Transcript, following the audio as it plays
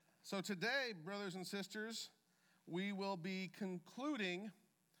So today, brothers and sisters, we will be concluding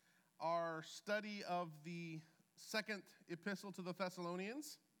our study of the second epistle to the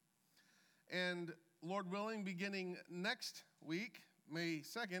Thessalonians. And Lord willing, beginning next week, May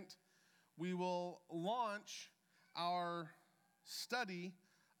 2nd, we will launch our study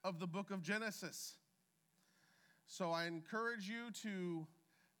of the book of Genesis. So I encourage you to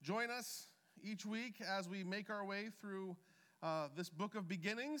join us each week as we make our way through this book of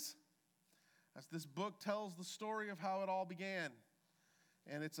beginnings, as this book tells the story of how it all began.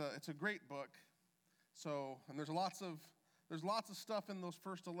 And it's a great book. So, and there's lots of stuff in those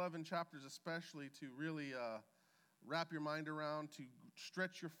first 11 chapters especially to really wrap your mind around, to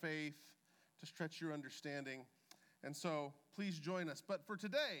stretch your faith, to stretch your understanding. And so please join us. But for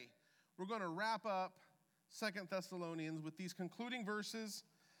today, we're going to wrap up 2 Thessalonians with these concluding verses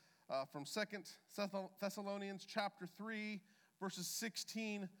from 2 Thessalonians chapter 3, verses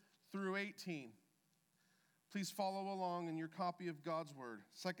 16 through 18. Please follow along in your copy of God's Word.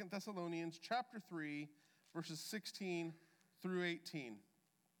 2 Thessalonians chapter 3, verses 16 through 18.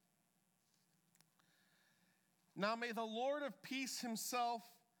 Now may the Lord of peace himself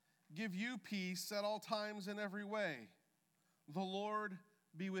give you peace at all times in every way. The Lord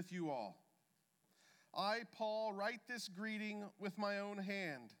be with you all. I, Paul, write this greeting with my own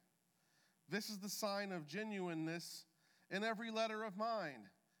hand. This is the sign of genuineness in every letter of mine.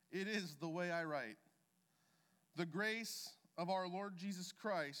 It is the way I write. The grace of our Lord Jesus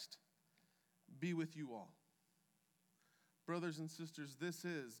Christ be with you all. Brothers and sisters, this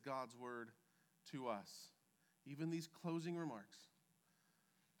is God's word to us. Even these closing remarks.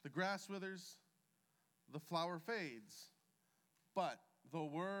 The grass withers, the flower fades, but the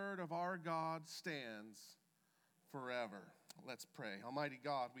word of our God stands forever. Let's pray. Almighty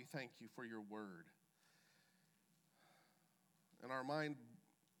God, we thank you for your word. And our mind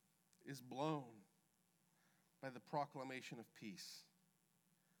is blown by the proclamation of peace.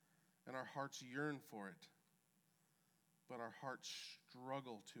 And our hearts yearn for it, but our hearts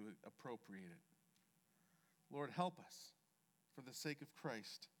struggle to appropriate it. Lord, help us for the sake of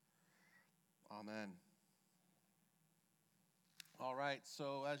Christ. Amen. All right,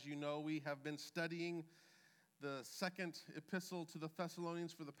 so as you know, we have been studying the second epistle to the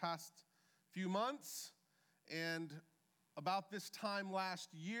Thessalonians for the past few months. And about this time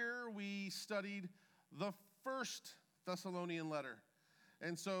last year, we studied the first Thessalonian letter.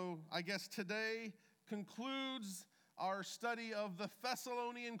 And so I guess today concludes our study of the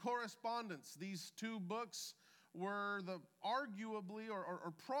Thessalonian correspondence. These two books were arguably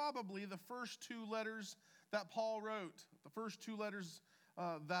or probably the first two letters that Paul wrote, the first two letters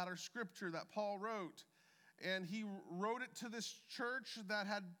that are scripture that Paul wrote. And he wrote it to this church that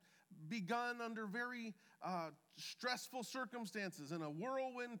had begun under very stressful circumstances. In a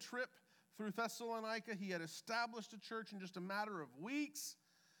whirlwind trip through Thessalonica, he had established a church in just a matter of weeks.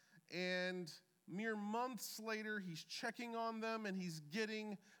 And mere months later, he's checking on them and he's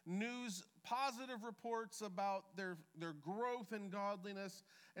getting positive reports about their growth in godliness.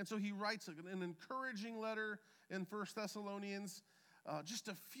 And so he writes an encouraging letter in 1 Thessalonians. Just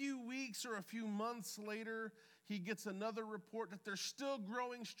a few weeks or a few months later, he gets another report that they're still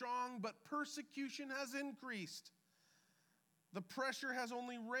growing strong, but persecution has increased. The pressure has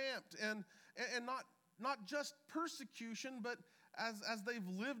only ramped, and not just persecution, but as they've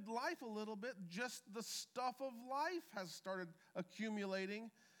lived life a little bit, just the stuff of life has started accumulating.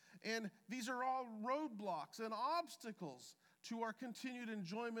 And these are all roadblocks and obstacles to our continued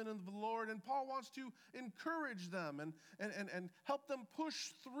enjoyment of the Lord. And Paul wants to encourage them and help them push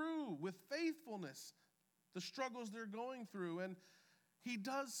through with faithfulness the struggles they're going through. And he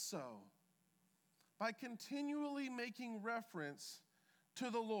does so by continually making reference to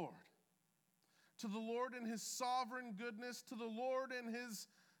the Lord in his sovereign goodness, to the Lord in his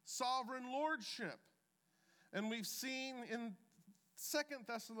sovereign lordship. And we've seen in 2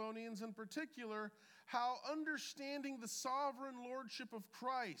 Thessalonians in particular how understanding the sovereign lordship of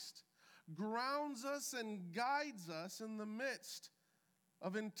Christ grounds us and guides us in the midst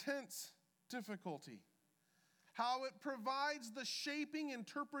of intense difficulty. How it provides the shaping,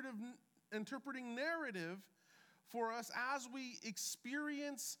 interpreting narrative for us as we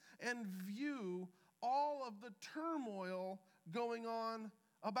experience and view all of the turmoil going on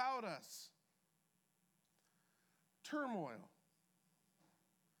about us. Turmoil.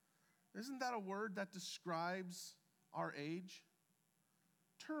 Isn't that a word that describes our age?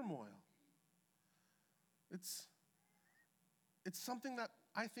 Turmoil. It's something that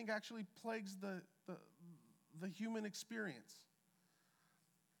I think actually plagues the human experience.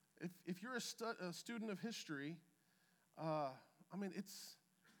 If you're a student of history, it's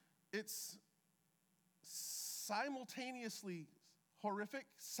It's simultaneously horrific,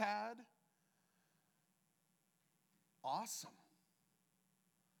 sad, awesome.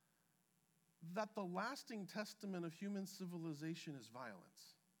 That the lasting testament of human civilization is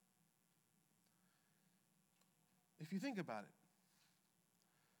violence. If you think about it,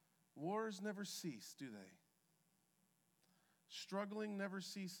 wars never cease, do they? Struggling never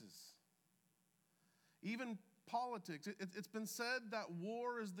ceases. Even politics. It's been said that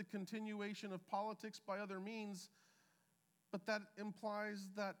war is the continuation of politics by other means, but that implies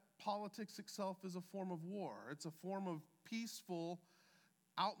that politics itself is a form of war. It's a form of peaceful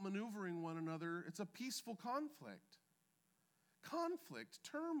outmaneuvering one another. It's a peaceful conflict. Conflict,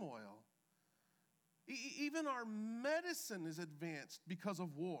 turmoil. Even our medicine is advanced because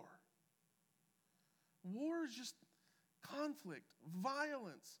of war. War is just conflict,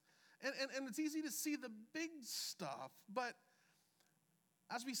 violence. And it's easy to see the big stuff, but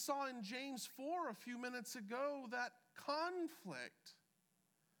as we saw in James 4 a few minutes ago, that conflict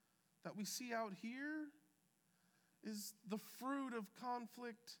that we see out here is the fruit of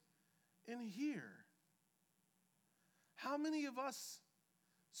conflict in here. How many of us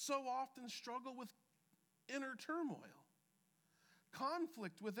so often struggle with inner turmoil,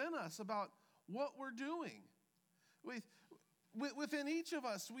 conflict within us about what we're doing? Within each of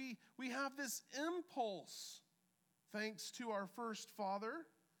us, we have this impulse, thanks to our first father,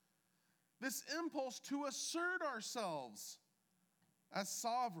 this impulse to assert ourselves as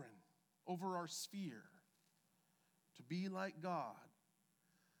sovereign over our sphere, to be like God.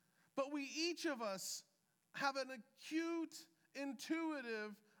 But we, each of us, have an acute,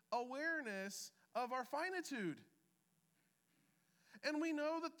 intuitive awareness of our finitude. And we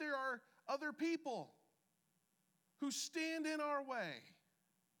know that there are other people who stand in our way.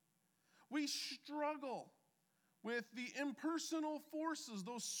 We struggle with the impersonal forces,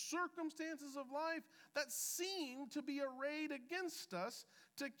 those circumstances of life that seem to be arrayed against us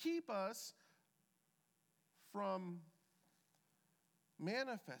to keep us from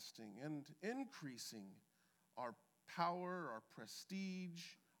manifesting and increasing our power, our prestige,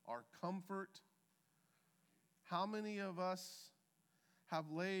 our comfort. How many of us have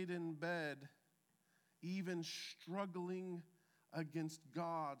laid in bed even struggling against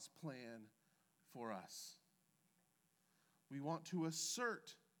God's plan for us? We want to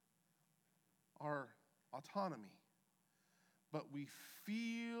assert our autonomy, but we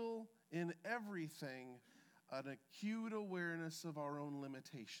feel in everything an acute awareness of our own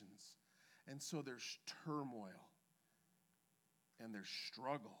limitations. And so there's turmoil, and there's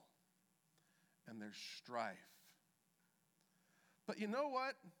struggle, and there's strife. But you know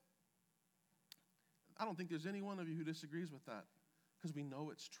what? I don't think there's any one of you who disagrees with that, because we know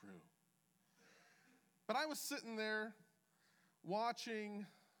it's true. But I was sitting there watching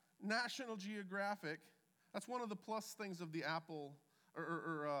National Geographic. That's one of the plus things of the Apple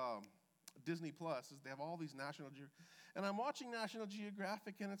or Disney Plus, is they have all these National Geographic. And I'm watching National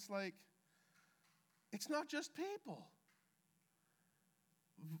Geographic, and it's like, it's not just people.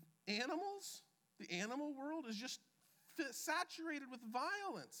 Animals, the animal world is just saturated with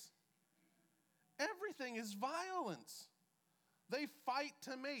violence. Everything is violence. They fight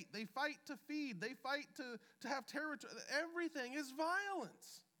to mate. They fight to feed. They fight to have territory. Everything is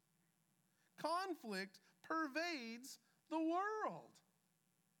violence. Conflict pervades the world.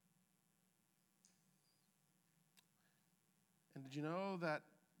 And did you know that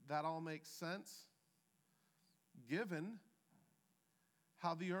that all makes sense? Given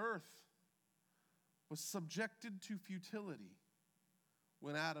how the earth was subjected to futility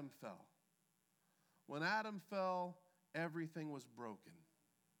when Adam fell. When Adam fell, everything was broken.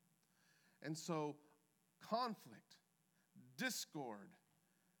 And so, conflict, discord,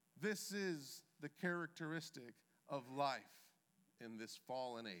 this is the characteristic of life in this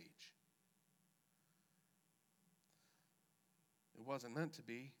fallen age. It wasn't meant to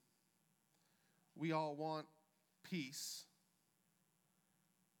be. We all want peace.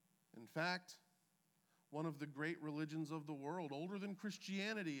 In fact, one of the great religions of the world, older than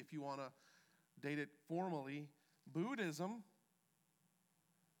Christianity, if you want to date it formally, Buddhism,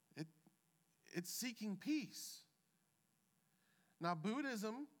 it's seeking peace. Now,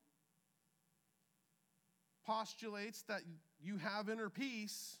 Buddhism postulates that you have inner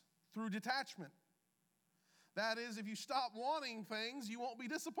peace through detachment. That is, if you stop wanting things, you won't be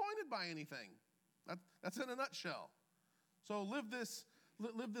disappointed by anything. That's in a nutshell. So live this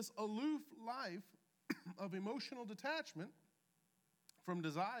aloof life of emotional detachment from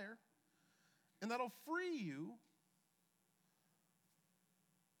desire, and that'll free you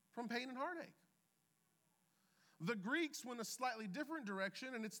from pain and heartache. The Greeks went a slightly different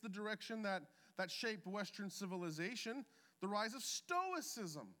direction, and it's the direction that shaped Western civilization, the rise of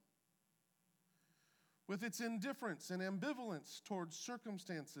Stoicism, with its indifference and ambivalence towards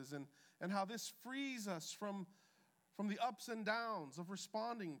circumstances, and how this frees us from the ups and downs of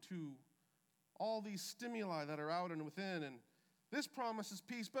responding to all these stimuli that are out and within. And this promises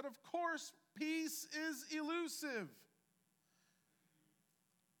peace, but of course, peace is elusive.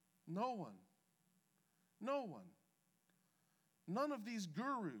 No one, none of these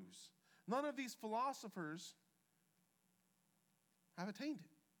gurus, none of these philosophers have attained it.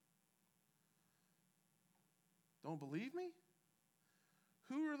 Don't believe me?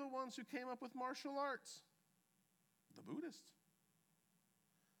 Who are the ones who came up with martial arts? The Buddhists.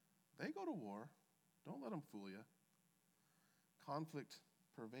 They go to war. Don't let them fool you. Conflict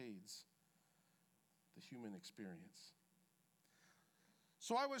pervades the human experience.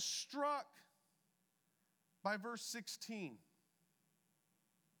 So I was struck by verse 16.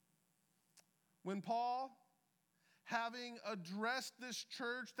 When Paul, having addressed this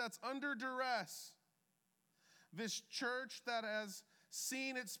church that's under duress, this church that has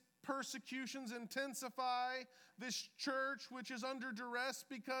seen its persecutions intensify, this church which is under duress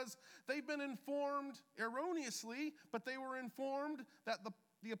because they've been informed erroneously, but they were informed that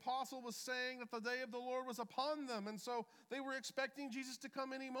the apostle was saying that the day of the Lord was upon them, and so they were expecting Jesus to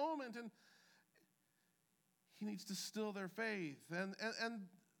come any moment, and he needs to still their faith. And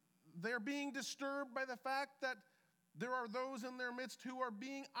they're being disturbed by the fact that there are those in their midst who are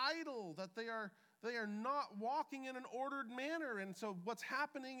being idle, that they are not walking in an ordered manner. And so what's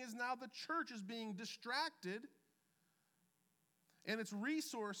happening is now the church is being distracted and its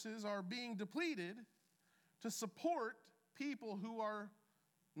resources are being depleted to support people who are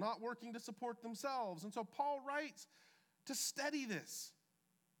not working to support themselves. And so Paul writes to steady this.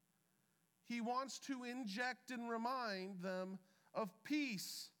 He wants to inject and remind them of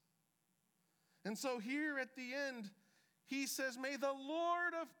peace. And so here at the end, he says, may the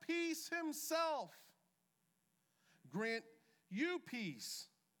Lord of peace himself grant you peace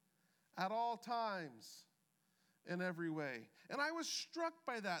at all times in every way. And I was struck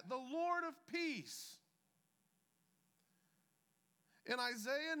by that. The Lord of peace. In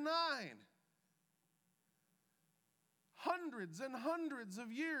Isaiah 9, hundreds and hundreds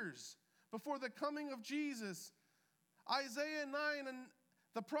of years before the coming of Jesus, Isaiah 9, and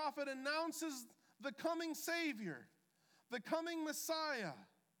the prophet announces the coming Savior, the coming Messiah,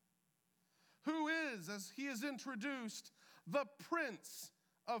 who is, as he is introduced, the Prince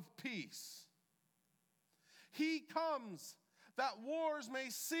of Peace. He comes that wars may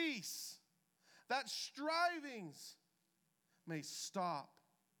cease, that strivings may stop,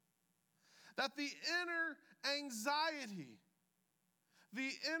 that the inner anxiety, the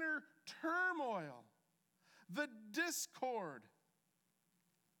inner turmoil, the discord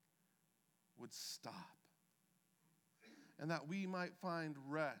would stop, and that we might find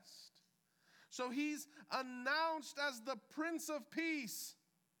rest. So he's announced as the Prince of Peace.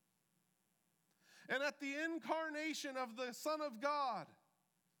 And at the incarnation of the Son of God,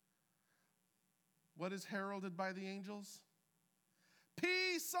 what is heralded by the angels?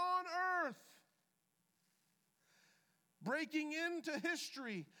 Peace on earth. Breaking into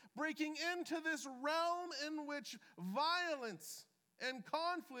history, breaking into this realm in which violence and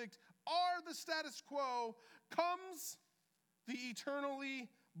conflict are the status quo, comes the eternally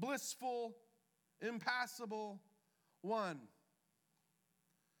blissful, impassible one.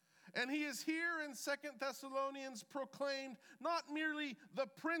 And he is here in 2 Thessalonians proclaimed not merely the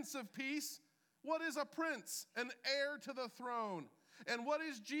Prince of Peace. What is a prince? An heir to the throne. And what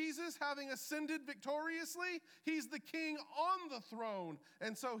is Jesus, having ascended victoriously? He's the king on the throne.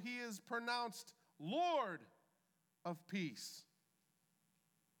 And so he is pronounced Lord of peace.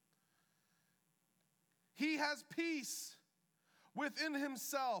 He has peace within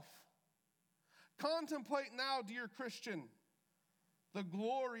himself. Contemplate now, dear Christian, the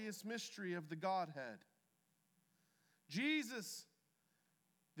glorious mystery of the Godhead. Jesus,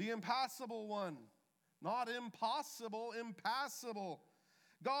 the impassible one, not impossible, impassible.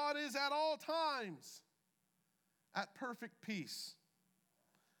 God is at all times at perfect peace,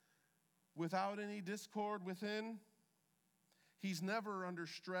 without any discord within. He's never under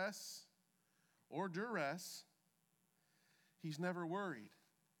stress or duress. He's never worried.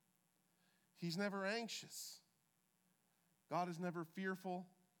 He's never anxious. God is never fearful.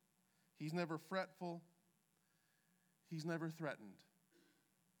 He's never fretful. He's never threatened.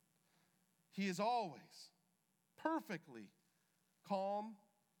 He is always perfectly calm,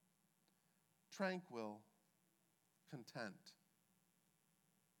 tranquil, content.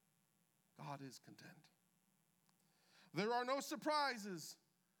 God is content. There are no surprises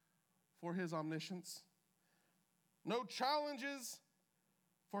for his omniscience, no challenges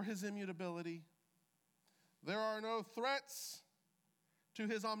for his immutability. There are no threats to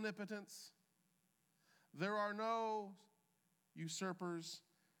his omnipotence. There are no usurpers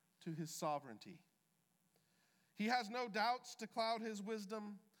to his sovereignty. He has no doubts to cloud his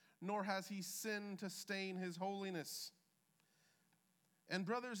wisdom, nor has he sin to stain his holiness. And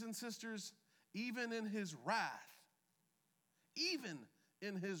brothers and sisters, even in his wrath,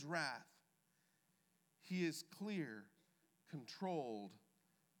 he is clear, controlled,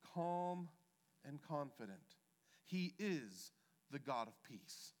 calm, and confident. He is the God of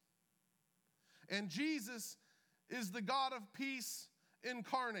peace. And Jesus is the God of peace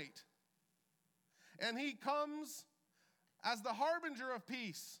incarnate. And he comes as the harbinger of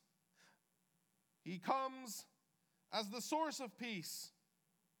peace. He comes as the source of peace.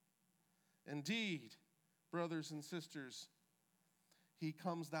 Indeed, brothers and sisters, he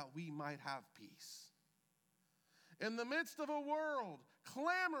comes that we might have peace. In the midst of a world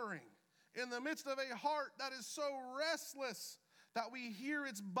clamoring, in the midst of a heart that is so restless that we hear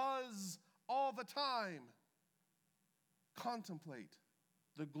its buzz all the time, contemplate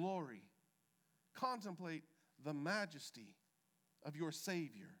the glory, contemplate the majesty of your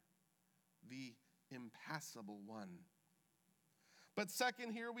Savior, the impassible one. But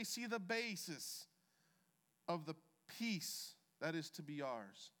second, here we see the basis of the peace that is to be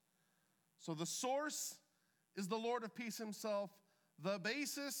ours. So the source is the Lord of peace himself. The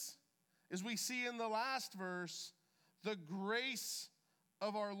basis, as we see in the last verse, the grace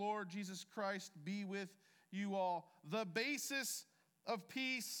of our Lord Jesus Christ be with you all. The basis of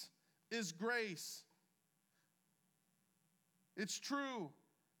peace is grace. It's true.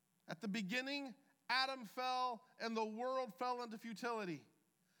 At the beginning, Adam fell and the world fell into futility.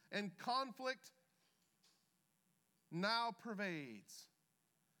 And conflict now pervades.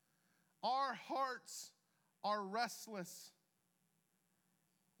 Our hearts are restless.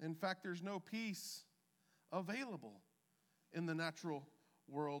 In fact, there's no peace available in the natural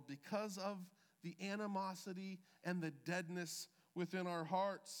world because of the animosity and the deadness within our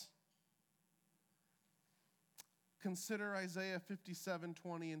hearts. Consider Isaiah 57,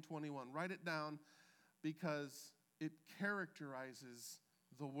 20 and 21. Write it down because it characterizes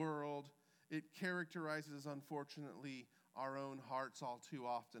the world. It characterizes, unfortunately, our own hearts all too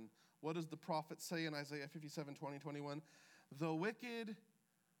often. What does the prophet say in Isaiah 57, 20, 21? The wicked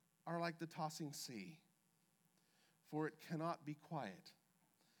are like the tossing sea, for it cannot be quiet,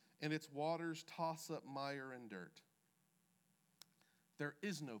 and its waters toss up mire and dirt. There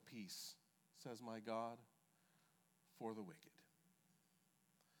is no peace, says my God, for the wicked.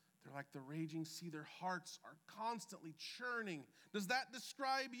 They're like the raging sea. Their hearts are constantly churning. Does that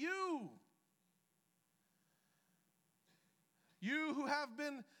describe you? You who have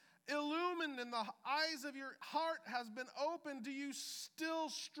been illumined and the eyes of your heart has been opened, do you still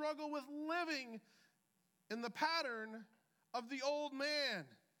struggle with living in the pattern of the old man,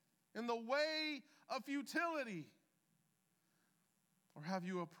 in the way of futility? Or have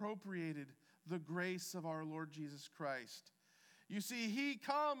you appropriated the grace of our Lord Jesus Christ? You see, he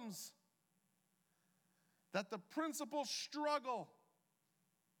comes that the principal struggle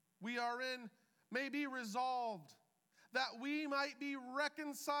we are in may be resolved, that we might be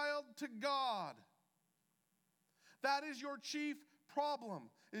reconciled to God. That is your chief problem,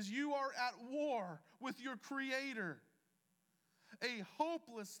 is you are at war with your Creator. A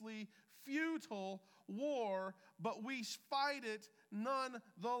hopelessly futile war, but we fight it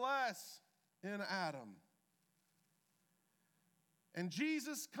nonetheless in Adam. And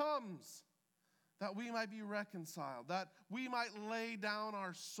Jesus comes that we might be reconciled, that we might lay down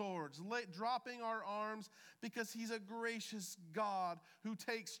our swords, dropping our arms, because he's a gracious God who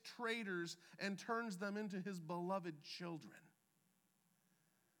takes traitors and turns them into his beloved children.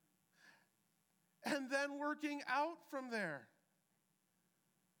 And then working out from there.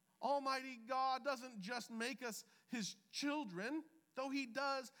 Almighty God doesn't just make us his children, though he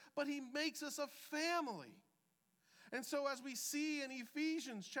does, but he makes us a family. And so as we see in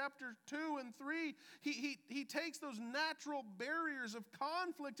Ephesians chapter 2 and 3, he takes those natural barriers of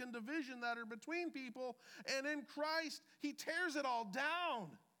conflict and division that are between people, and in Christ, he tears it all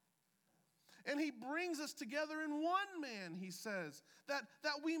down. And he brings us together in one man, he says, that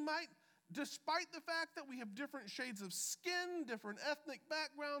we might, despite the fact that we have different shades of skin, different ethnic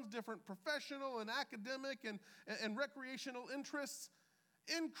backgrounds, different professional and academic and recreational interests,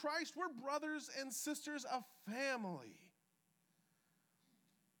 in Christ, we're brothers and sisters of family,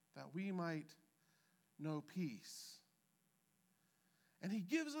 that we might know peace. And he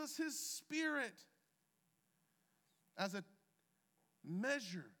gives us his Spirit as a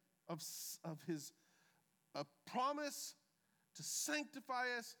measure of his a promise to sanctify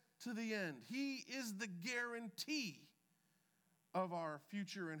us to the end. He is the guarantee of our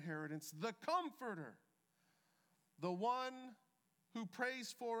future inheritance, the comforter, the one who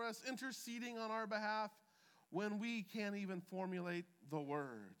prays for us, interceding on our behalf when we can't even formulate the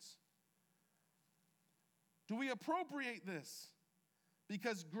words. Do we appropriate this?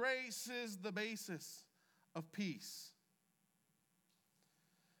 Because grace is the basis of peace.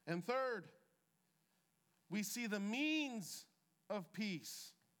 And third, we see the means of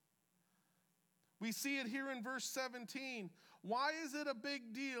peace. We see it here in verse 17. Why is it a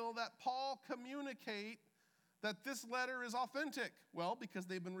big deal that Paul communicate that this letter is authentic? Well, because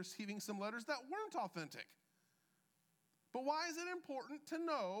they've been receiving some letters that weren't authentic. But why is it important to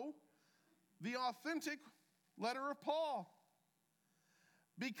know the authentic letter of Paul?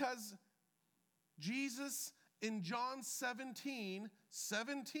 Because Jesus in John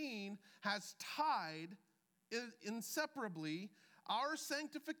 17:17 has tied inseparably our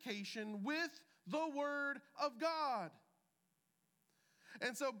sanctification with the Word of God.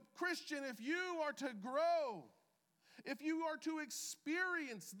 And so, Christian, if you are to grow, if you are to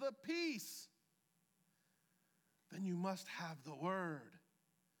experience the peace, then you must have the Word.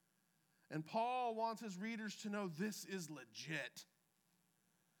 And Paul wants his readers to know this is legit.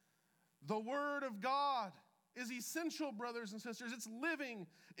 The Word of God is essential, brothers and sisters. It's living.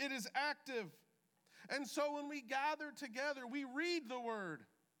 It is active. And so when we gather together, we read the Word.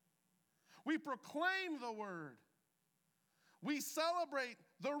 We proclaim the Word. We celebrate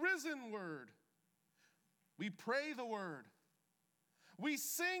the risen Word. We pray the Word. We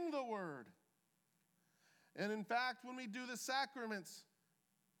sing the Word. And in fact, when we do the sacraments,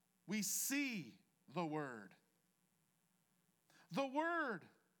 we see the Word. The Word,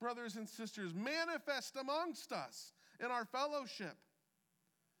 brothers and sisters, manifest amongst us in our fellowship.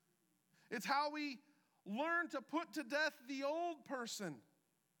 It's how we learn to put to death the old person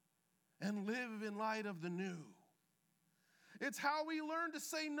and live in light of the new. It's how we learn to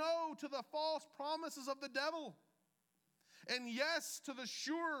say no to the false promises of the devil and yes to the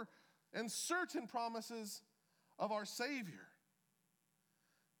sure and certain promises of our Savior.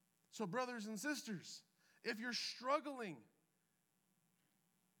 So, brothers and sisters, if you're struggling,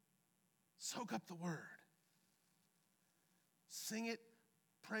 soak up the Word. Sing it,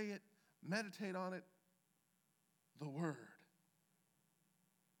 pray it, meditate on it, the Word.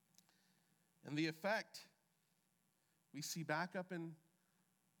 And the effect we see back up in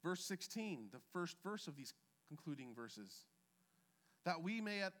verse 16, the first verse of these concluding verses, that we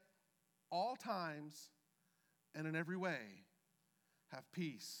may at all times and in every way have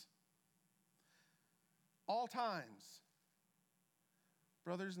peace. All times.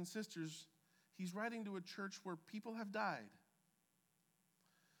 Brothers and sisters, he's writing to a church where people have died.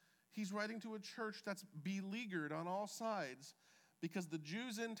 He's writing to a church that's beleaguered on all sides because the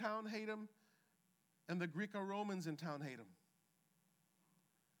Jews in town hate him and the Greco-Romans in town hate him.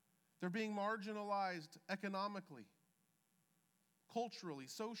 They're being marginalized economically, culturally,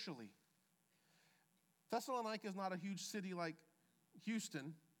 socially. Thessalonica is not a huge city like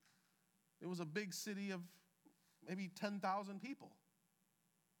Houston. It was a big city of maybe 10,000 people,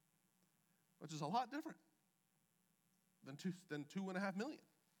 which is a lot different than 2.5 million.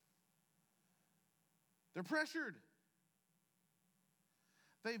 They're pressured.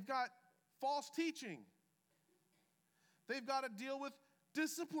 They've got false teaching. They've got to deal with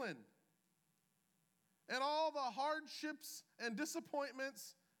discipline and all the hardships and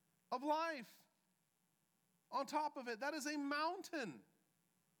disappointments of life. On top of it, that is a mountain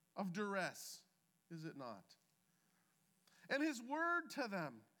of duress, is it not? And his word to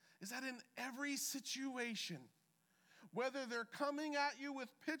them is that in every situation, whether they're coming at you with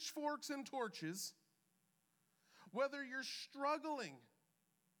pitchforks and torches, whether you're struggling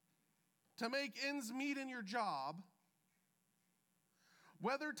to make ends meet in your job,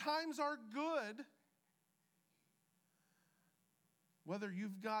 whether times are good, whether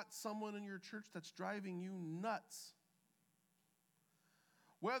you've got someone in your church that's driving you nuts,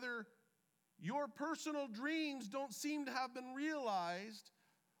 whether your personal dreams don't seem to have been realized,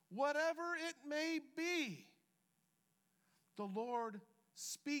 whatever it may be, the Lord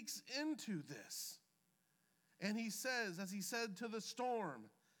speaks into this. And he says, as he said to the storm,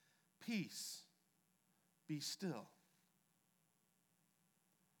 peace, be still.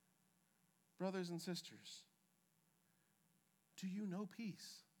 Brothers and sisters, do you know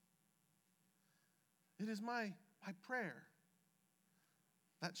peace? It is my prayer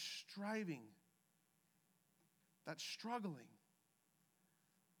that striving, that struggling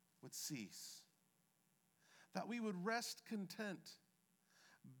would cease. that we would rest content,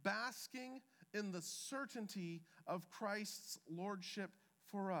 basking in the certainty of Christ's lordship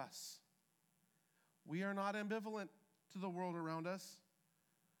for us. We are not ambivalent to the world around us.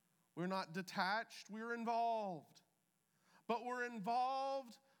 We're not detached, we're involved. But we're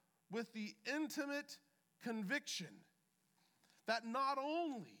involved with the intimate conviction that not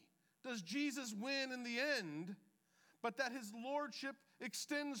only does Jesus win in the end, but that his lordship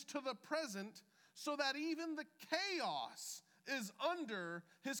extends to the present so that even the chaos is under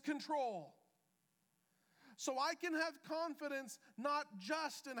his control. So I can have confidence not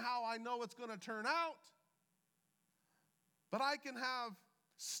just in how I know it's going to turn out, but I can have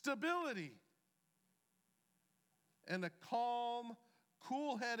stability and a calm,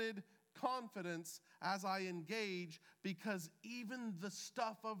 cool-headed confidence as I engage, because even the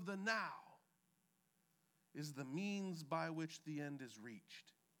stuff of the now is the means by which the end is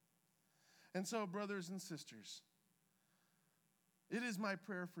reached. And so, brothers and sisters, it is my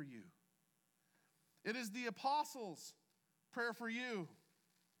prayer for you. It is the apostles' prayer for you.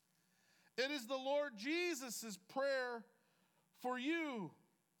 It is the Lord Jesus' prayer for you,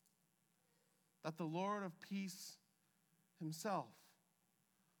 that the Lord of peace himself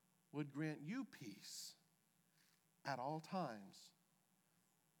would grant you peace at all times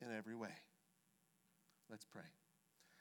in every way. Let's pray.